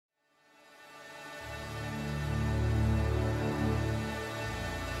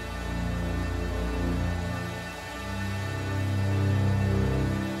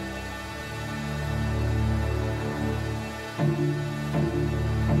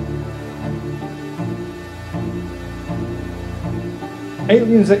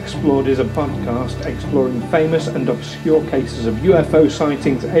Aliens Explored is a podcast exploring famous and obscure cases of UFO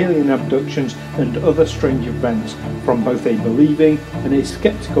sightings, alien abductions and other strange events from both a believing and a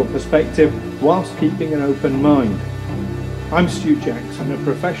sceptical perspective whilst keeping an open mind. I'm Stu Jackson, a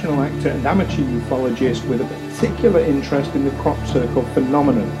professional actor and amateur ufologist with a particular interest in the crop circle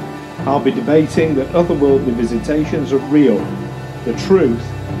phenomenon. I'll be debating that otherworldly visitations are real. The truth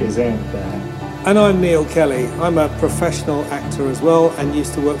is out there. And I'm Neil Kelly. I'm a professional actor as well and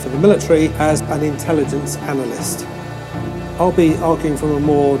used to work for the military as an intelligence analyst. I'll be arguing from a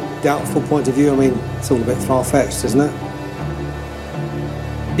more doubtful point of view. I mean, it's all a bit far-fetched, isn't it?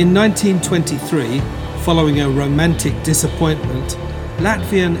 In 1923, following a romantic disappointment,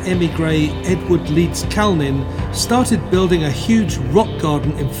 Latvian émigré Edward Leeds Kalnin started building a huge rock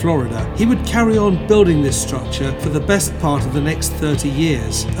garden in Florida. He would carry on building this structure for the best part of the next 30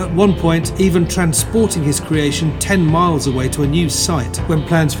 years, at one point even transporting his creation 10 miles away to a new site when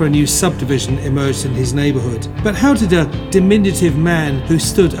plans for a new subdivision emerged in his neighbourhood. But how did a diminutive man who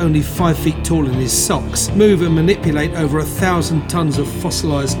stood only 5 feet tall in his socks move and manipulate over 1,000 tons of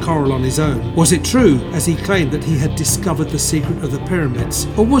fossilised coral on his own? Was it true, as he claimed, that he had discovered the secret of the pyramids,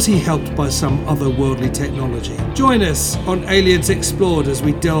 or was he helped by some otherworldly technology? Join us on Aliens Explored as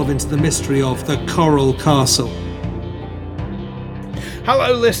we delve into the mystery of the Coral Castle.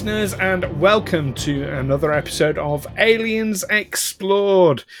 Hello listeners and welcome to another episode of Aliens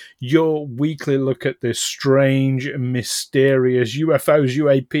Explored, your weekly look at this strange, mysterious UFOs,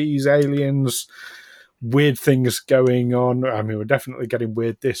 UAPs, aliens, weird things going on. I mean, we're definitely getting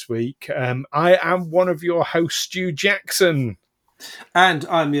weird this week. I am one of your hosts, Stu Jackson. And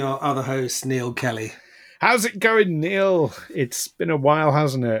I'm your other host, Neil Kelly. How's it going, Neil? It's been a while,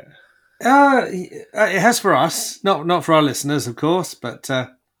 hasn't it? It has for us, not for our listeners, of course, but...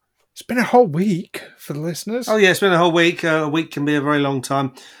 It's been a whole week for the listeners. Oh, yeah, it's been a whole week. A week can be a very long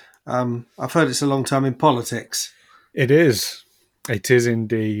time. I've heard it's a long time in politics. It is. It is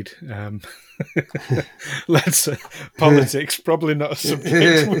indeed. Politics, probably not a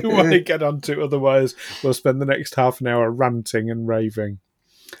subject we want to get onto, otherwise we'll spend the next half an hour ranting and raving.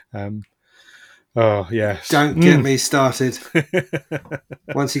 Oh, yes. Don't get me started.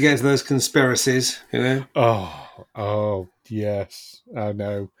 Once you get into those conspiracies, you know. Oh, yes. I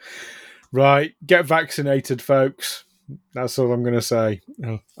know. Right, get vaccinated, folks. That's all I'm going to say.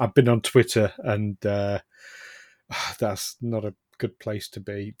 I've been on Twitter, and that's not a good place to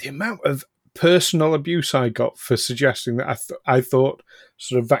be. The amount of personal abuse I got for suggesting that I thought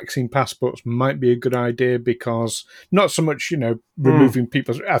sort of vaccine passports might be a good idea, because not so much, removing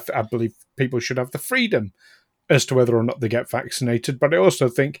people's... I believe people should have the freedom as to whether or not they get vaccinated, but I also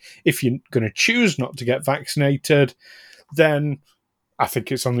think if you're going to choose not to get vaccinated, then I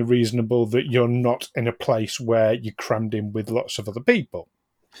think it's only reasonable that you're not in a place where you're crammed in with lots of other people.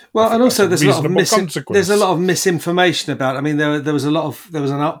 Well, and also there's a lot of misinformation about. I mean, there was an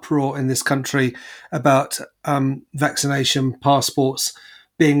uproar in this country about vaccination passports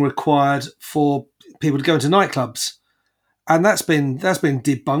being required for people to go into nightclubs, and that's been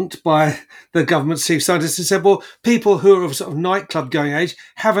debunked by the government's chief scientist, who said, well, people who are of sort of nightclub going age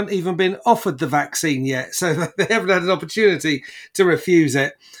haven't even been offered the vaccine yet, so they haven't had an opportunity to refuse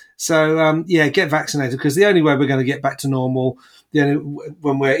it. So get vaccinated, because the only way we're going to get back to normal,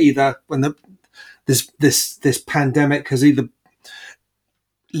 when this pandemic has either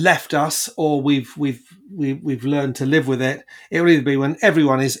left us or we've learned to live with it, it will either be when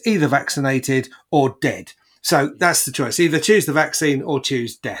everyone is either vaccinated or dead. So that's the choice: either choose the vaccine or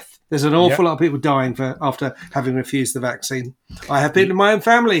choose death. There's an awful lot of people dying after having refused the vaccine. I have people in my own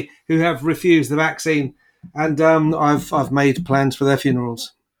family who have refused the vaccine, and I've made plans for their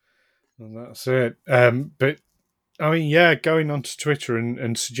funerals. Well, that's it. But I mean, going onto Twitter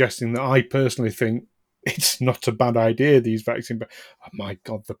and suggesting that I personally think it's not a bad idea, these vaccines, but oh my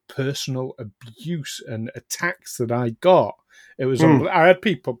God, the personal abuse and attacks that I got. It was, I had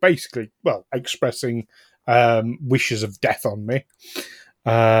people basically, expressing wishes of death on me.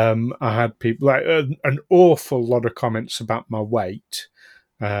 I had people, an awful lot of comments about my weight.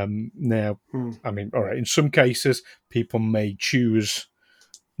 I mean, all right, in some cases, people may choose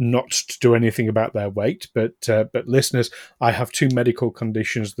not to do anything about their weight, but listeners, I have 2 medical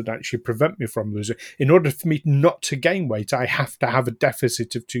conditions that actually prevent me from losing. In order for me not to gain weight, I have to have a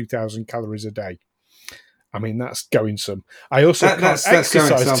deficit of 2,000 calories a day. I mean, that's going some. I also can't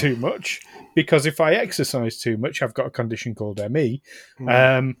exercise too much, because if I exercise too much, I've got a condition called ME,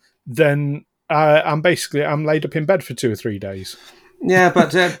 then I'm laid up in bed for 2 or 3 days. Yeah, but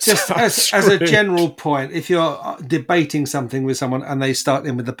just as a general point, if you're debating something with someone and they start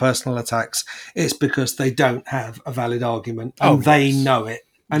in with the personal attacks, it's because they don't have a valid argument and they know it.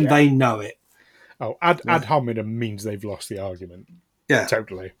 And they know it. Oh, ad hominem means they've lost the argument. Yeah.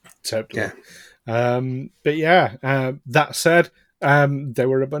 Totally. Yeah. But yeah, that said, they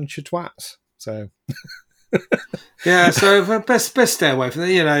were a bunch of twats. So yeah, so best stay away from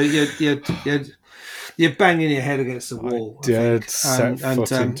that. You're banging your head against the wall. I did set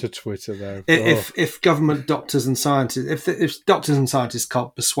foot into Twitter though. If government doctors and scientists, if doctors and scientists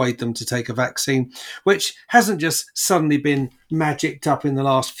can't persuade them to take a vaccine, which hasn't just suddenly been magicked up in the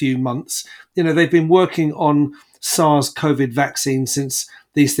last few months, they've been working on SARS-CoV vaccine since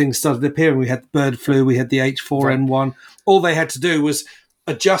these things started appearing. We had bird flu, we had the H4N1. Right. All they had to do was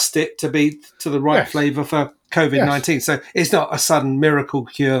adjust it to be to the right flavour for COVID-19. Yes. So it's not a sudden miracle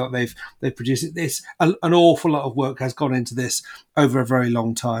cure that they've produced. It's an awful lot of work has gone into this over a very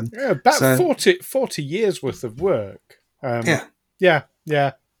long time. Yeah, about 40 years worth of work. Yeah,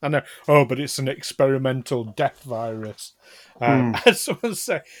 I know. Oh, but it's an experimental death virus. As someone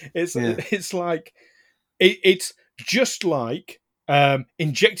said, it's like it's just like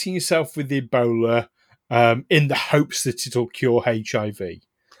injecting yourself with Ebola in the hopes that it'll cure HIV.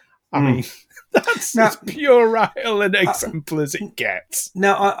 I mean, that's as puerile an example as it gets.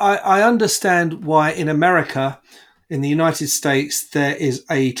 Now, I understand why in America, in the United States, there is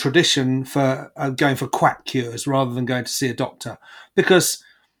a tradition for going for quack cures rather than going to see a doctor, because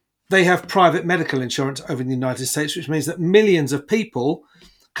they have private medical insurance over in the United States, which means that millions of people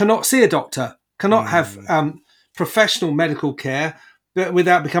cannot see a doctor, cannot have professional medical care, but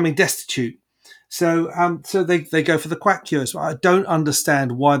without becoming destitute. So they go for the quack cures. I don't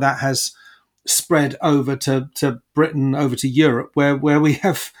understand why that has spread over to Britain, over to Europe, where we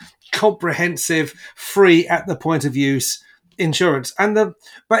have comprehensive, free at the point of use insurance.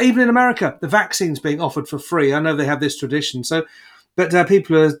 But even in America, the vaccine's being offered for free. I know they have this tradition. But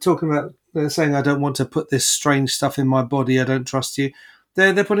people are talking about, they're saying, I don't want to put this strange stuff in my body. I don't trust you.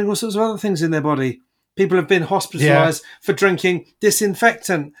 They're putting all sorts of other things in their body. People have been hospitalised for drinking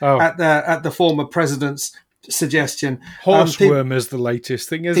disinfectant at the former president's suggestion. Horseworm is the latest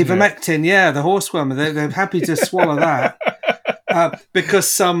thing, isn't it? Ivermectin, the horseworm. They're happy to swallow that because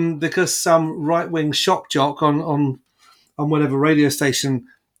some right-wing shock jock on whatever radio station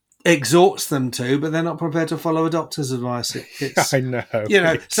exhorts them to, but they're not prepared to follow a doctor's advice. I know.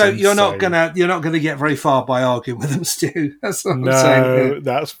 So you're not gonna get very far by arguing with them, Stu. That's what I'm saying. No,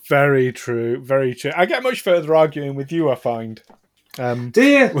 that's very true. Very true. I get much further arguing with you, I find. Do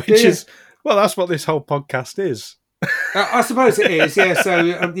you? Well, that's what this whole podcast is. I suppose it is, yeah. So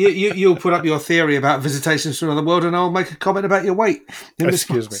you'll put up your theory about visitations from another world, and I'll make a comment about your weight.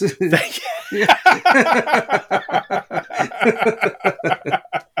 Excuse me.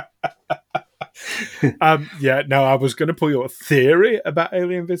 I was going to pull your theory about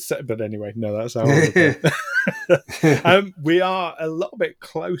alien visitation, but anyway, no, that's how we are a little bit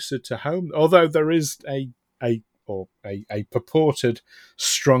closer to home, although there is a purported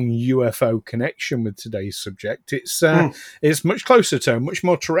strong UFO connection with today's subject. It's much closer to home, much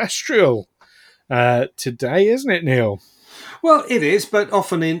more terrestrial today, isn't it, Neil? Well, it is, but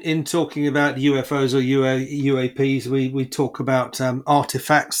often in talking about UFOs or UAPs, we talk about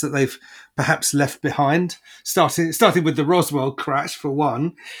artifacts that they've perhaps left behind, starting with the Roswell crash, for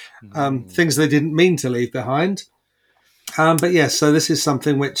one, things they didn't mean to leave behind. But yes, so this is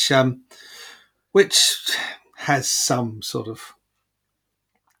something which has some sort of,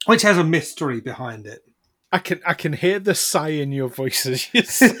 which has a mystery behind it. I can hear the sigh in your voice as you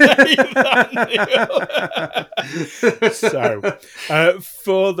say that, Neil. So,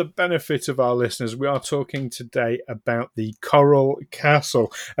 for the benefit of our listeners, we are talking today about the Coral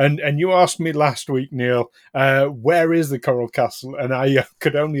Castle. And you asked me last week, Neil, where is the Coral Castle? And I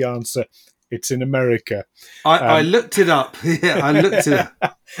could only answer, it's in America. I looked it up. Yeah, I looked it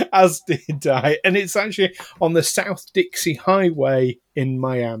up. As did I. And it's actually on the South Dixie Highway in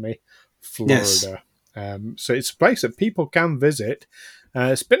Miami, Florida. Yes. So it's a place that people can visit.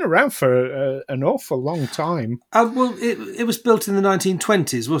 It's been around for an awful long time. Well, it was built in the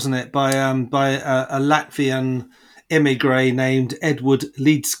 1920s, wasn't it, by a Latvian emigre named Edward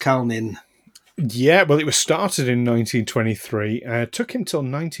Līdzkalnis. Yeah, well, it was started in 1923. It took him till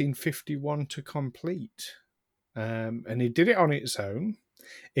 1951 to complete. And he did it on its own.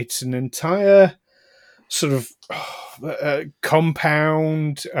 It's an entire sort of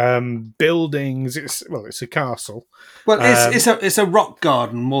compound, buildings. It's a castle. Well, it's a rock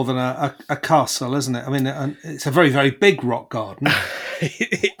garden more than a castle, isn't it? I mean, it's a very, very big rock garden.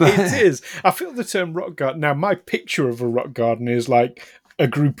 It is. I feel the term rock garden. Now, my picture of a rock garden is like a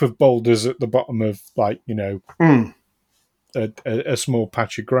group of boulders at the bottom of, like, a small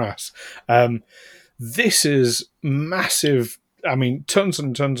patch of grass. This is massive. I mean, tons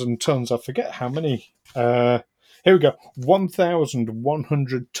and tons and tons. I forget how many. Here we go.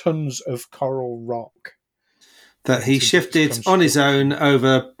 1,100 tons of coral rock that he shifted on his own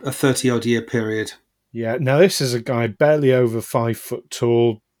over a 30-odd year period. Yeah. Now, this is a guy barely over 5 foot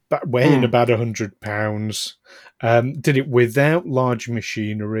tall, weighing about 100 pounds. Did it without large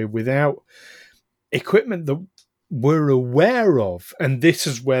machinery, without equipment that we're aware of. And this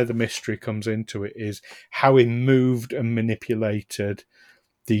is where the mystery comes into it, is how he moved and manipulated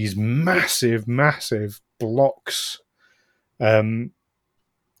these massive, massive blocks of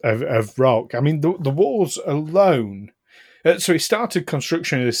rock. I mean, the walls alone. So he started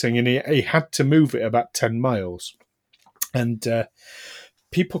construction of this thing, and he had to move it about 10 miles. And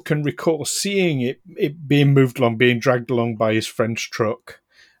people can recall seeing it being moved along, being dragged along by his French truck.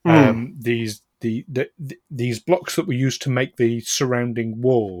 These blocks that were used to make the surrounding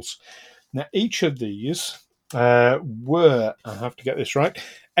walls. Now, each of these were, I have to get this right,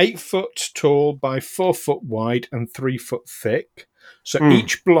 8 foot tall by 4 foot wide and 3 foot thick. So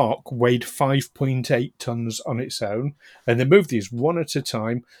each block weighed 5.8 tons on its own, and they moved these one at a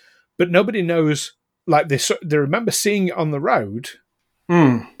time. But nobody knows, like they remember seeing it on the road,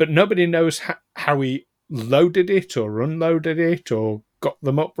 but nobody knows how he loaded it or unloaded it or got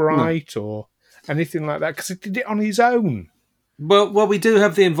them upright or anything like that, because he did it on his own. Well, we do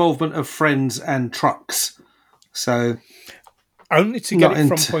have the involvement of friends and trucks, so only to get it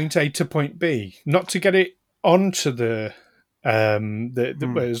from point A to point B, not to get it onto the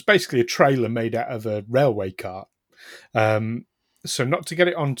it was basically a trailer made out of a railway cart. So not to get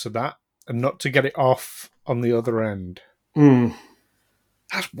it onto that, and not to get it off on the other end.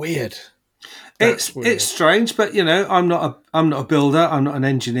 That's weird. It's strange, but I'm not a builder. I'm not an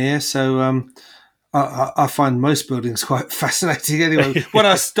engineer, so I find most buildings quite fascinating. Anyway, when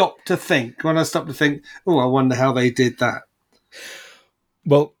I stop to think, oh, I wonder how they did that.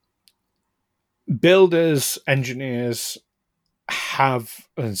 Well, builders, engineers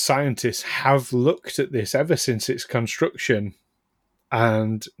and scientists have looked at this ever since its construction,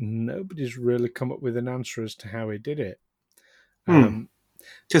 and nobody's really come up with an answer as to how he did it.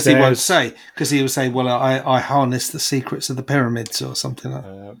 Because he won't say, because he would say, well, I harnessed the secrets of the pyramids or something like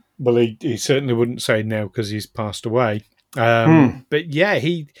that. Well, he certainly wouldn't say now because he's passed away. But yeah,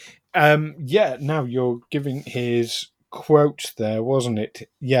 now you're giving his quote there, wasn't it?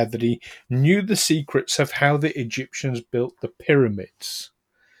 Yeah, that he knew the secrets of how the Egyptians built the pyramids.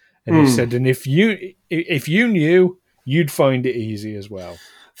 And he said, and if you knew, you'd find it easy as well.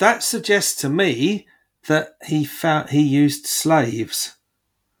 That suggests to me that he used slaves.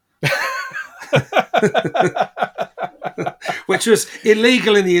 Which was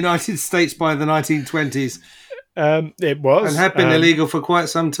illegal in the United States by the 1920s. It was. And had been illegal for quite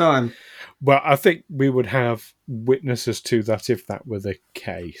some time. Well, I think we would have witnesses to that if that were the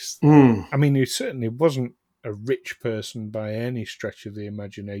case. I mean, he certainly wasn't a rich person by any stretch of the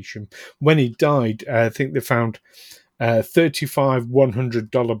imagination. When he died, I think they found 35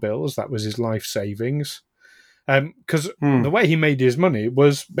 $100 bills. That was his life savings. Because the way he made his money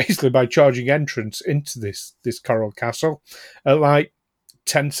was basically by charging entrance into this coral castle at like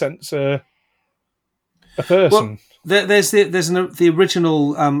 10 cents a person. Well, there's the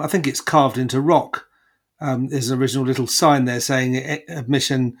original. I think it's carved into rock. There's an original little sign there saying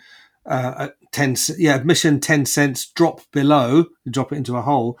admission 10 cents. Drop below. Drop it into a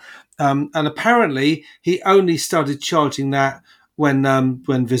hole. And apparently he only started charging that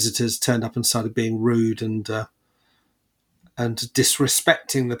when visitors turned up and started being rude and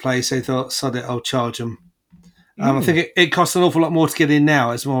disrespecting the place. They thought, sod it, I'll charge them. I think it costs an awful lot more to get in now.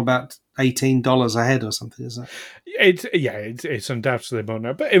 It's more about $18 a head or something, isn't it? It's undoubtedly more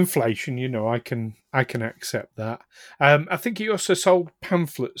now, but inflation, I can accept that. I think he also sold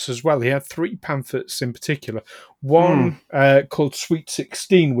pamphlets as well. He had 3 pamphlets in particular. One called Sweet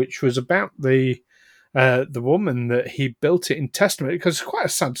 16, which was about the woman that he built it in testament, because it's quite a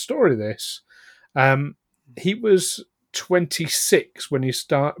sad story. This he was 26 when he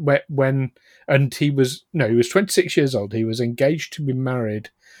he was 26 years old. He was engaged to be married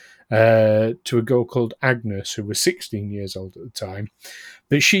to a girl called Agnes, who was 16 years old at the time,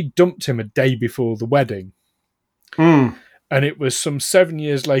 but she dumped him a day before the wedding. And it was some 7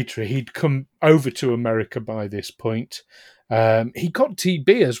 years later, he'd come over to America by this point. He got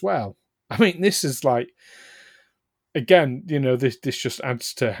TB as well. I mean, this is like, again, this just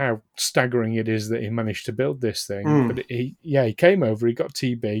adds to how staggering it is that he managed to build this thing. But he came over, he got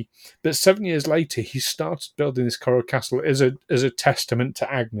TB. But 7 years later, he started building this coral castle as a testament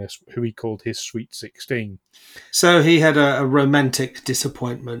to Agnes, who he called his Sweet 16. So he had a romantic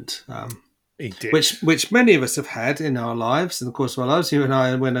disappointment. He did. Which many of us have had in our lives, and of course, you and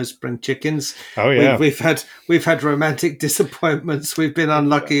I, when those spring chickens. Oh yeah, we've had romantic disappointments. We've been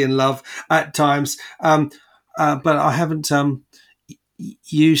unlucky in love at times, but I haven't.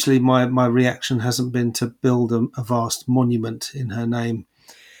 Usually, my reaction hasn't been to build a vast monument in her name,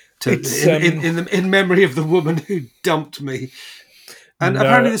 in memory of the woman who dumped me. And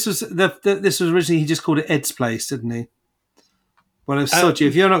apparently, this was originally, he just called it Ed's Place, didn't he? Well,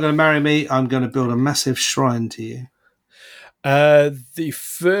 if you're not going to marry me, I'm going to build a massive shrine to you. The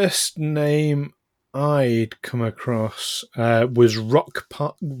first name I'd come across was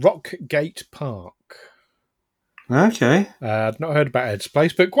Rockgate Park. Okay. I'd not heard about Ed's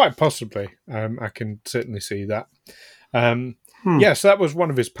Place, but quite possibly. I can certainly see that. Yeah, so that was one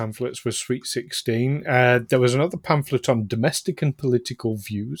of his pamphlets, was Sweet 16. There was another pamphlet on domestic and political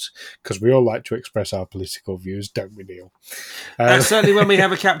views, because we all like to express our political views, don't we, Neil? Certainly when we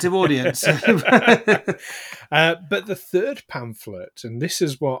have a captive audience. But the third pamphlet, and this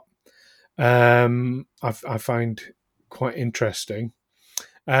is what I find quite interesting.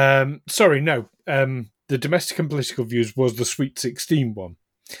 The domestic and political views was the Sweet 16 one.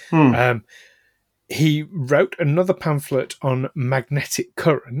 He wrote another pamphlet on magnetic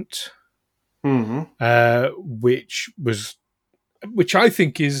current, which I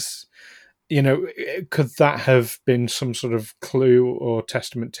think is, could that have been some sort of clue or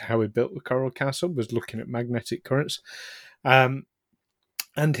testament to how he built the Coral Castle, was looking at magnetic currents. And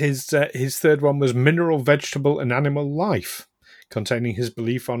his third one was mineral, vegetable, and animal life, containing his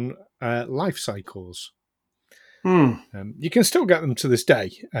belief on life cycles. You can still get them to this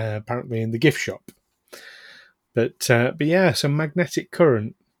day, apparently in the gift shop. But yeah, so magnetic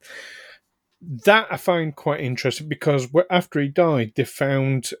current. That I find quite interesting, because after he died, they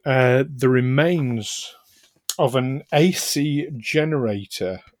found the remains of an AC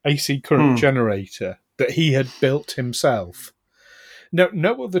current generator that he had built himself.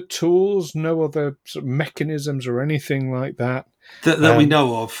 No other tools, no other sort of mechanisms or anything like that. That we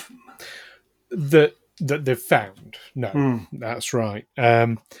know of. That they've found. No, that's right.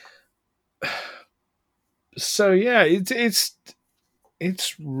 So yeah, it's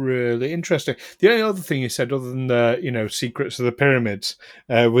really interesting. The only other thing he said, other than the secrets of the pyramids,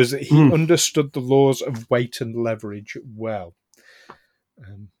 was that he understood the laws of weight and leverage well.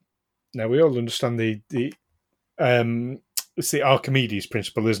 Now we all understand it's the Archimedes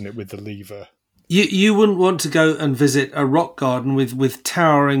principle, isn't it, with the lever? You wouldn't want to go and visit a rock garden with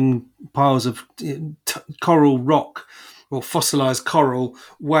towering piles of coral rock or fossilized coral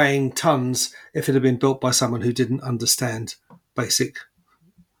weighing tons if it had been built by someone who didn't understand basic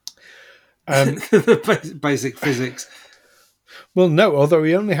basic physics. Well, no, although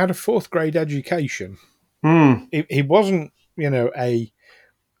he only had a 4th grade education. He wasn't, a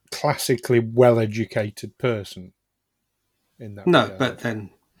classically well-educated person in that regard. But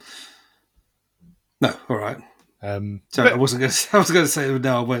then... No, all right. I was going to say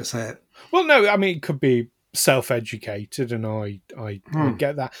no. I won't say it. Well, no. I mean, it could be self-educated, and I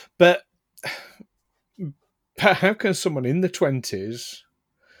get that. But how can someone in the 20s,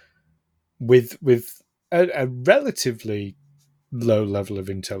 with a relatively low level of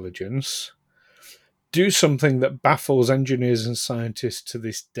intelligence, do something that baffles engineers and scientists to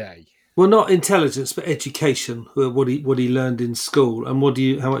this day? Well, not intelligence, but education. What he learned in school, and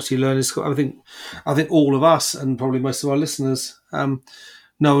how much he learned in school. I think all of us, and probably most of our listeners, know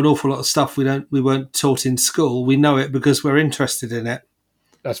an awful lot of stuff we weren't taught in school. We know it because we're interested in it.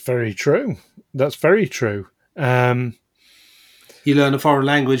 That's very true. You learn a foreign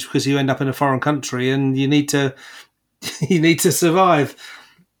language because you end up in a foreign country, and you need to survive.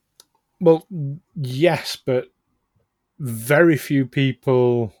 Well, yes, but very few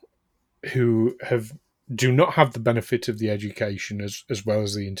people who do not have the benefit of the education as well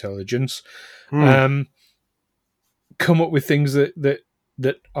as the intelligence come up with things that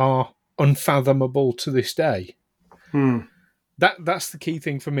are unfathomable to this day. That's the key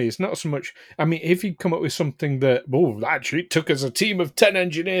thing for me. It's not so much, I mean, if you come up with something that, actually it took us a team of 10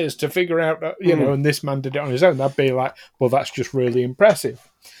 engineers to figure out, and this man did it on his own, that'd be like, well, that's just really impressive.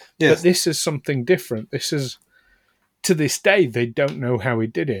 Yes. But this is something different. This is, to this day, they don't know how he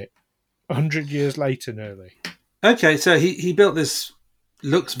did it. 100 years later, nearly. Okay, so he built this,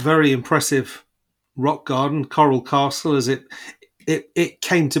 looks very impressive rock garden, Coral Castle, as it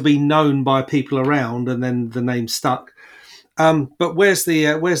came to be known by people around, and then the name stuck. But where's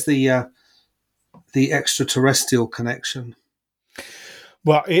the extraterrestrial connection?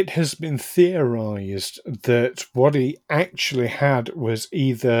 Well, it has been theorized that what he actually had was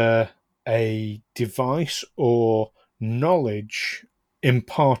either a device or knowledge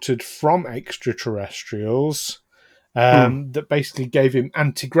imparted from extraterrestrials that basically gave him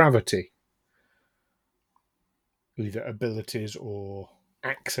anti-gravity, either abilities or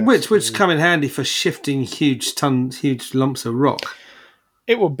access, which come in handy for shifting huge lumps of rock.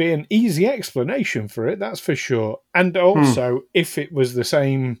 It would be an easy explanation for it, that's for sure. And also, if it was the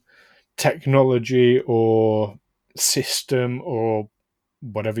same technology or system or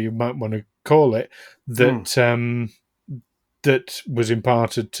whatever you might want to call it that that was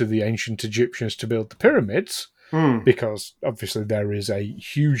imparted to the ancient Egyptians to build the pyramids, because obviously there is a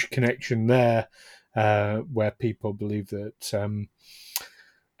huge connection there where people believe that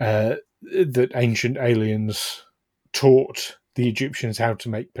that ancient aliens taught the Egyptians how to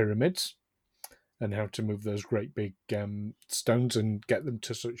make pyramids and how to move those great big stones and get them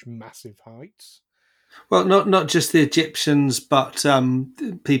to such massive heights. Well, not just the Egyptians, but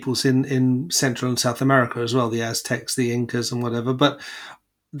peoples in Central and South America as well, the Aztecs, the Incas, and whatever. But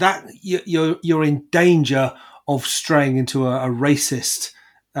that you're in danger of straying into a racist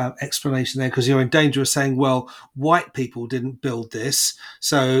explanation there, because you're in danger of saying, well, white people didn't build this,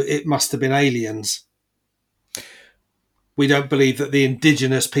 so it must have been aliens. We don't believe that the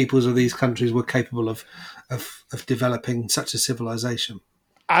indigenous peoples of these countries were capable of developing such a civilization.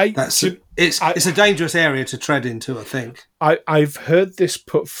 It's a dangerous area to tread into, I think. I've heard this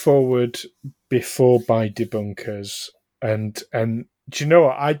put forward before by debunkers, and do you know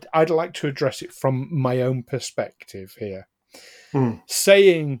what? I'd like to address it from my own perspective here.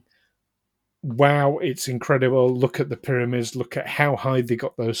 Saying, wow, it's incredible, look at the pyramids, look at how high they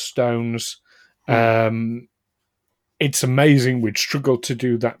got those stones. It's amazing. We'd struggle to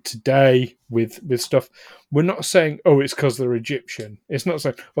do that today with stuff. We're not saying, oh, it's because they're Egyptian. It's not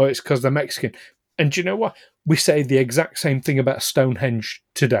saying, oh, it's because they're Mexican. And do you know what? We say the exact same thing about Stonehenge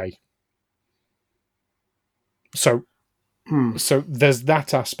today. So there's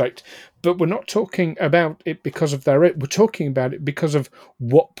that aspect. But we're not talking about it because of their... We're talking about it because of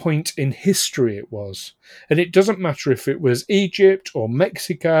what point in history it was. And it doesn't matter if it was Egypt or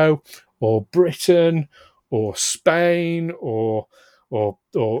Mexico or Britain or Spain or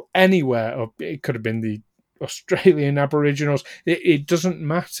anywhere, or it could have been the Australian Aboriginals. It doesn't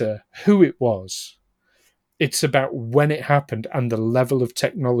matter who it was. It's about when it happened and the level of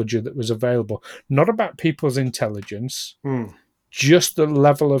technology that was available. Not about people's intelligence, just the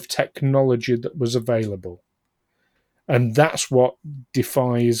level of technology that was available. And that's what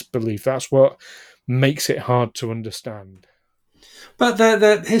defies belief. That's what makes it hard to understand. But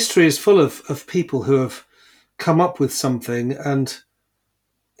the history is full of people who have come up with something, and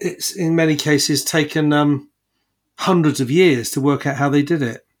it's in many cases taken hundreds of years to work out how they did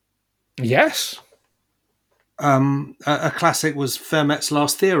it. Yes. A classic was Fermat's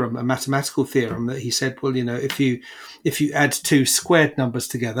last theorem, a mathematical theorem that he said, well, if you add two squared numbers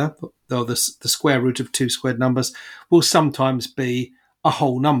together, or the square root of two squared numbers will sometimes be a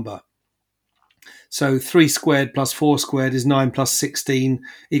whole number. So 3 squared plus 4 squared is 9 plus 16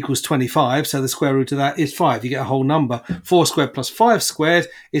 equals 25. So the square root of that is 5. You get a whole number. 4 squared plus 5 squared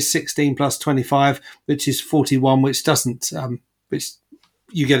is 16 plus 25, which is 41, which doesn't, which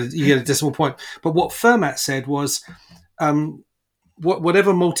you get a decimal point. But what Fermat said was,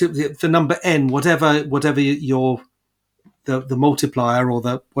 whatever the number n, whatever your the multiplier, or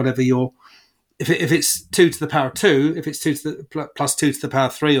the whatever your, if it's 2 to the power 2, if it's 2 to the plus 2 to the power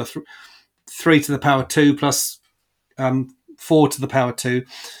 3, or 3 to the power 2 plus 4 to the power 2,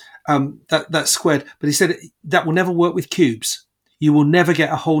 that's squared. But he said that will never work with cubes. You will never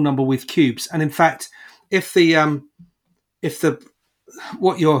get a whole number with cubes. And in fact, if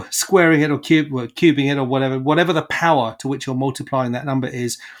what you're squaring it or cubing it or whatever the power to which you're multiplying that number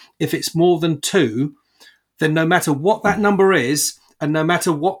is, if it's more than 2, then no matter what that number is, and no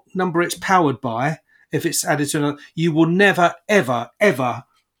matter what number it's powered by, if it's added to another, you will never, ever, ever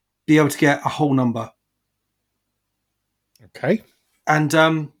be able to get a whole number. Okay.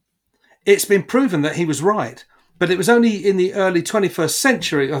 And it's been proven that he was right. But it was only in the early 21st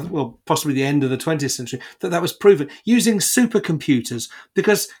century, well, possibly the end of the 20th century, that was proven using supercomputers.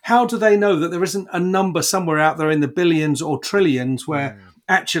 Because how do they know that there isn't a number somewhere out there in the billions or trillions where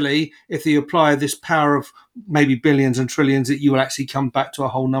actually, if you apply this power of maybe billions and trillions, that you will actually come back to a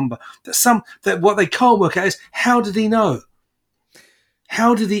whole number. That what they can't work out is, how did he know?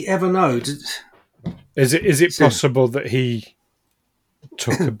 How did he ever know? Is it possible that he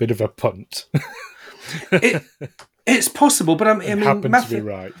took a bit of a punt? It's possible, but I mean, happened to be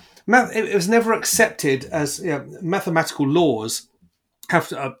right. It was never accepted as mathematical laws.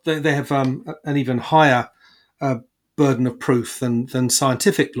 They have an even higher burden of proof than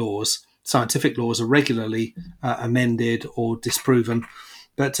scientific laws. Scientific laws are regularly amended or disproven,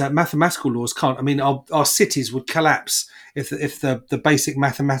 but mathematical laws can't. I mean, our cities would collapse if the basic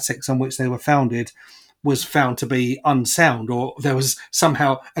mathematics on which they were founded was found to be unsound, or there was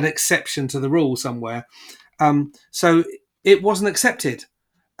somehow an exception to the rule somewhere. So it wasn't accepted.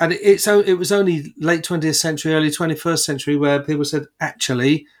 And it was only late 20th century, early 21st century where people said,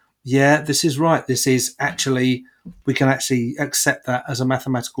 actually, yeah, this is right. This is actually, we can actually accept that as a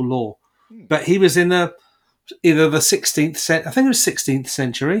mathematical law. But he was in either the 16th century, I think it was 16th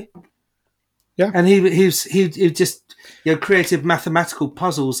century. Yeah. And he just created mathematical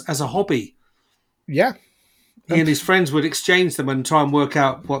puzzles as a hobby. Yeah. He and his friends would exchange them and try and work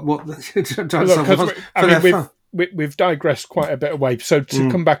out what we've digressed quite a bit away. So to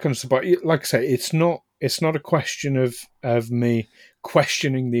come back on the like I say, it's not a question of me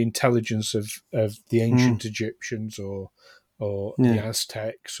questioning the intelligence of the ancient Egyptians or the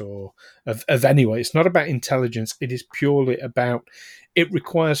Aztecs or of anyone. It's not about intelligence. It is purely about, it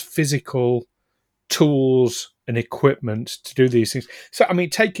requires physical tools and equipment to do these things. So, I mean,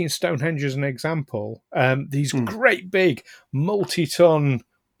 taking Stonehenge as an example, these great big multi-ton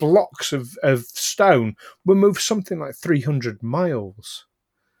blocks of stone were moved something like 300 miles.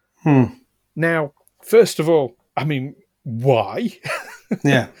 Now, first of all, I mean, why?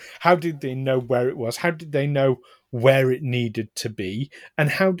 Yeah. How did they know where it was? How did they know where it needed to be? And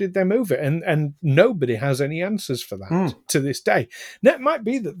how did they move it? And nobody has any answers for that to this day. Now, it might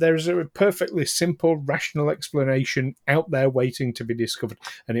be that there's a perfectly simple, rational explanation out there waiting to be discovered.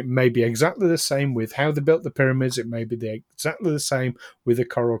 And it may be exactly the same with how they built the pyramids. It may be exactly the same with the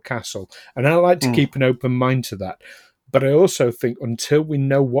Coral Castle. And I like to keep an open mind to that. But I also think until we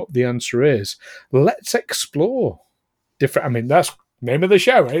know what the answer is, let's explore different. I mean, that's name of the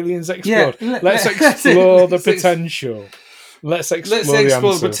show, Aliens Explored. Yeah, let's explore the potential. Let's explore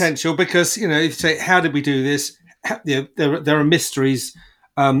the potential, because, if you say, how did we do this? There are mysteries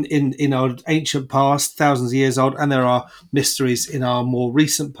in our ancient past, thousands of years old, and there are mysteries in our more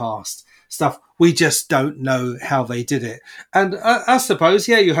recent past. Stuff we just don't know how they did it. And I suppose,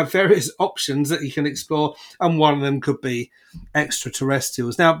 you have various options that you can explore, and one of them could be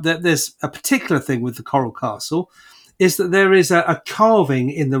extraterrestrials. Now, there's a particular thing with the Coral Castle, is that there is a carving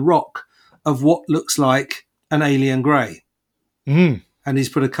in the rock of what looks like an alien grey. And he's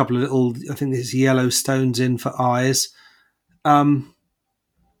put a couple of little, I think there's yellow stones in for eyes. Was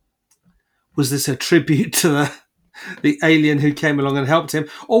this a tribute to the alien who came along and helped him?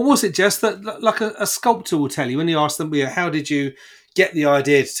 Or was it just that, like a sculptor will tell you, when you ask them, how did you get the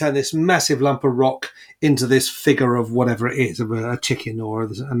idea to turn this massive lump of rock into this figure of whatever it is, of a chicken or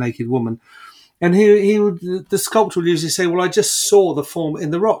a naked woman? And the sculptor would usually say, well, I just saw the form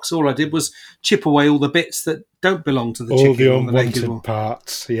in the rocks. All I did was chip away all the bits that don't belong to the chicken. All the unwanted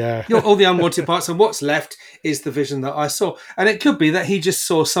parts, yeah. All the unwanted parts. And what's left is the vision that I saw. And it could be that he just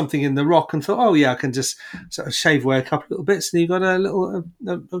saw something in the rock and thought, oh, yeah, I can just sort of shave away a couple of little bits, and you've got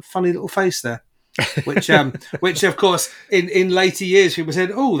a funny little face there. which, of course, in later years, people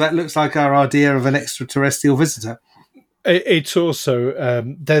said, oh, that looks like our idea of an extraterrestrial visitor. It's also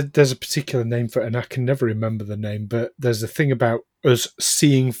there's a particular name for it, and I can never remember the name, but there's a thing about us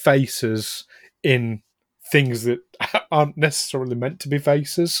seeing faces in things that aren't necessarily meant to be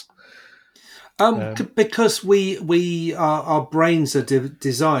faces. Because our brains are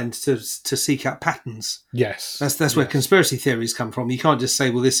designed to seek out patterns. Yes, that's where conspiracy theories come from. You can't just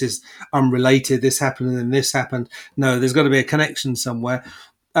say, well, this is unrelated, this happened and then this happened. No, there's got to be a connection somewhere.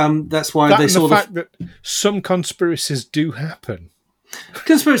 That's why they saw the fact that some conspiracies do happen.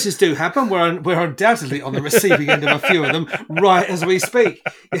 Conspiracies do happen. We're undoubtedly on the receiving end of a few of them right as we speak.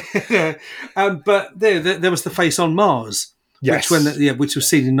 But there was the face on Mars, which was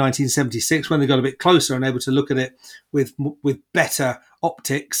seen in 1976. When they got a bit closer and able to look at it with better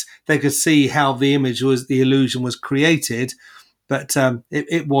optics, they could see how the illusion was created, but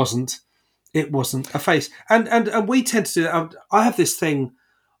it wasn't a face. And we tend to do that. I have this thing.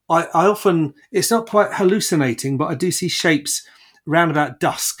 I often, it's not quite hallucinating, but I do see shapes round about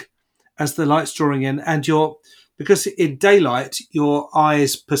dusk as the light's drawing in, and because in daylight your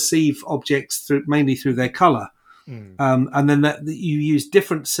eyes perceive objects mainly through their colour, and then that you use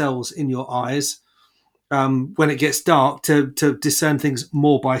different cells in your eyes when it gets dark to discern things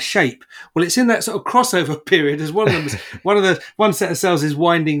more by shape. Well, it's in that sort of crossover period as one set of cells is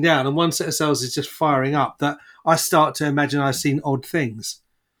winding down and one set of cells is just firing up, that I start to imagine I've seen odd things.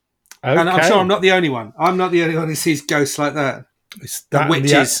 Okay. And I'm sure I'm not the only one. I'm not the only one who sees ghosts like that. It's that and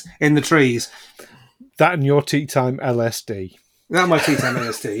witches in the trees. That and your tea time LSD. That my tea time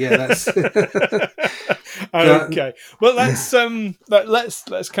LSD. Yeah, that's okay. Well, let's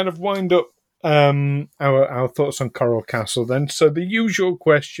kind of wind up our thoughts on Coral Castle then. So the usual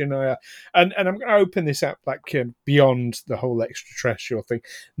question, and I'm going to open this up beyond the whole extraterrestrial thing.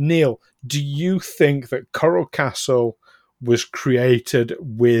 Neil, do you think that Coral Castle was created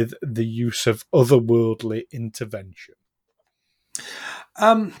with the use of otherworldly intervention?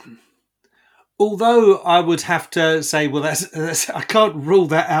 Although I would have to say, well, that's I can't rule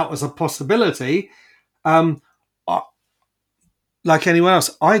that out as a possibility. Like anyone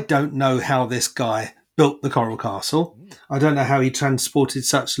else, I don't know how this guy built the Coral Castle. I don't know how he transported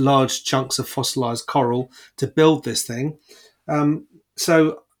such large chunks of fossilized coral to build this thing.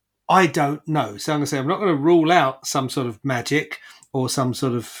 So I don't know. So I'm going to say I'm not going to rule out some sort of magic or some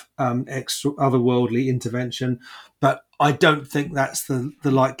sort of extra otherworldly intervention, but I don't think that's the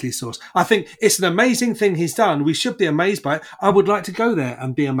likely source. I think it's an amazing thing he's done. We should be amazed by it. I would like to go there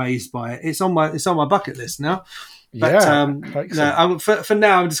and be amazed by it. It's on my bucket list now. But for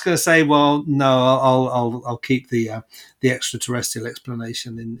now, I'm just going to say, well, no, I'll keep the extraterrestrial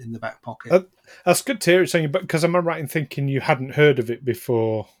explanation in the back pocket. That's good to hear it saying, but because am I right in thinking you hadn't heard of it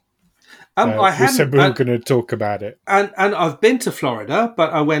before? I hadn't. We said we were going to talk about it, and I've been to Florida,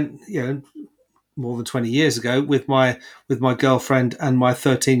 but I went, more than 20 years ago with my girlfriend and my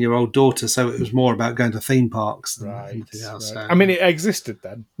 13-year-old daughter. So it was more about going to theme parks than anything else. Right. I mean, it existed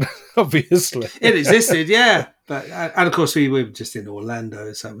then, obviously. It existed, yeah. But and of course we were just in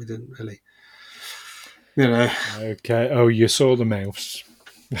Orlando, so we didn't really, Okay. Oh, you saw the mouse.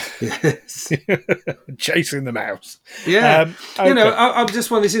 Yes. Chasing the mouse. Yeah. Okay. I'm just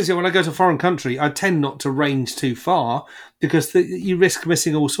one of these things. When I go to a foreign country, I tend not to range too far because you risk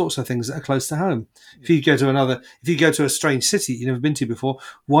missing all sorts of things that are close to home. If you go to a strange city you've never been to before,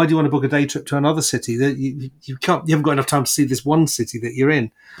 why do you want to book a day trip to another city that you haven't got enough time to see this one city that you're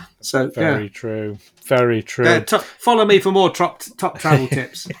in? So very true. Very true. Follow me for more top travel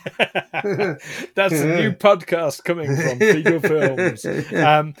tips. That's a new podcast coming from Figo Films.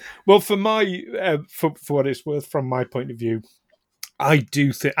 Well, for my for what it's worth, from my point of view, I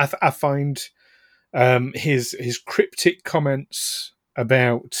do think I find his cryptic comments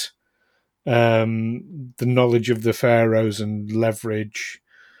about the knowledge of the pharaohs and leverage.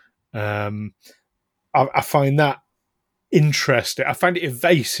 I find that interesting. I find it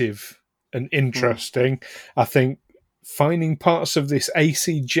evasive and interesting. I think finding parts of this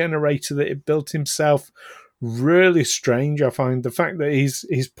AC generator that he built himself really strange. I find the fact that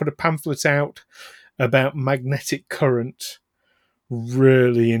he's put a pamphlet out about magnetic current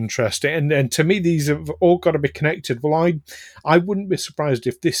really interesting. And to me, these have all got to be connected. Well, I wouldn't be surprised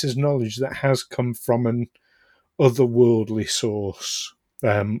if this is knowledge that has come from an otherworldly source.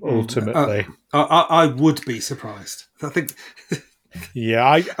 Ultimately, I would be surprised. I think. Yeah,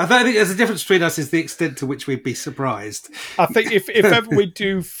 I think there's a difference between us is the extent to which we'd be surprised. I think if ever we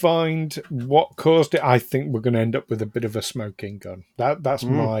do find what caused it, I think we're going to end up with a bit of a smoking gun. That's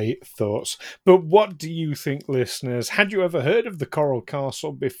my thoughts. But what do you think, listeners? Had you ever heard of the Coral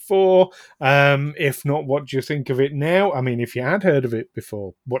Castle before? If not, what do you think of it now? I mean, if you had heard of it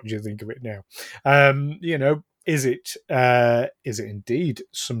before, what do you think of it now? Is it indeed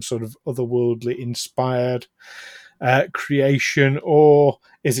some sort of otherworldly inspired creation, or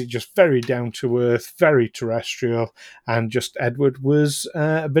is it just very down to earth, very terrestrial, and just Edward was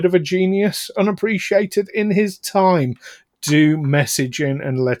a bit of a genius, unappreciated in his time? Do message in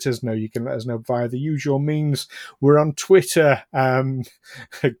and let us know. You can let us know via the usual means. We're on Twitter,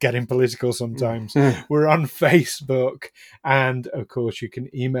 getting political sometimes. We're on Facebook, and of course you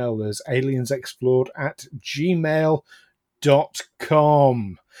can email us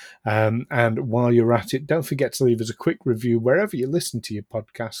aliensexplored@gmail.com. And while you're at it, don't forget to leave us a quick review wherever you listen to your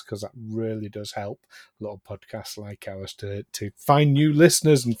podcast, because that really does help a lot of podcasts like ours to find new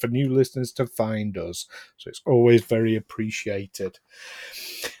listeners and for new listeners to find us. So it's always very appreciated.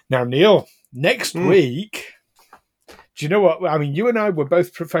 Now, Neil, next week, do you know what? I mean, you and I were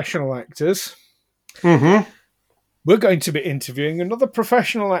both professional actors. Mm-hmm. we're going to be interviewing another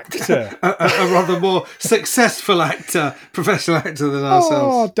professional actor. a rather more successful professional actor than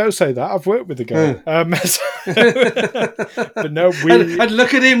ourselves. Oh, don't say that. I've worked with the guy. But no, and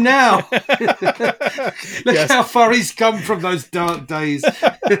look at him now. Look how far he's come from those dark days.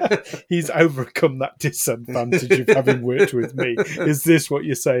 He's overcome that disadvantage of having worked with me. Is this what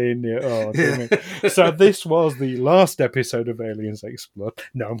you're saying? Yeah. Oh, dear me. So this was the last episode of Aliens Explode.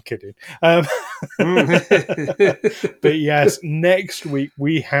 No, I'm kidding. But yes, next week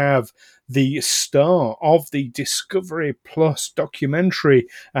we have the star of the Discovery Plus documentary,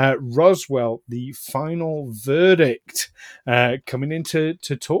 Roswell, The Final Verdict, coming in to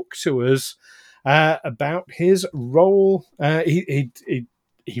talk to us about his role. He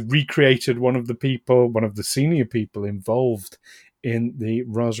recreated one of the senior people involved in the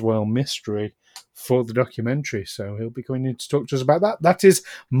Roswell mystery for the documentary. So he'll be coming in to talk to us about that. That is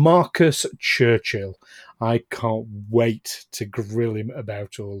Marcus Churchill. I can't wait to grill him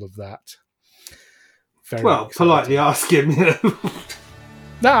about all of that. Very exciting. Politely ask him.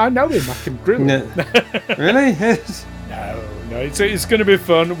 No, I know him. I can grill him. Really? No. It's going to be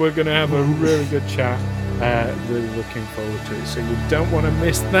fun. We're going to have a really good chat. Really looking forward to it. So you don't want to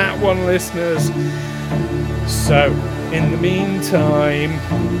miss that one, listeners. So, in the meantime,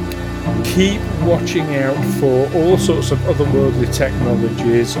 keep watching out for all sorts of otherworldly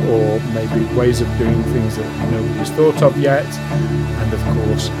technologies or maybe ways of doing things that nobody's thought of yet. And, of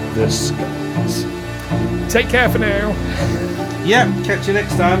course, the Skulls. Take care for now. Yeah, catch you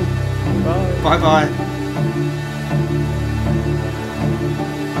next time. Bye. Bye-bye.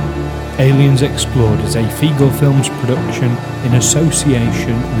 Aliens Explored is a Figo Films production in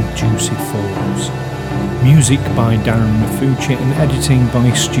association with Juicy Falls. Music by Darren Mafucci and editing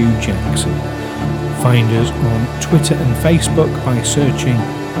by Stu Jackson. Find us on Twitter and Facebook by searching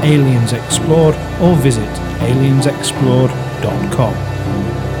Aliens Explored or visit aliensexplored.com.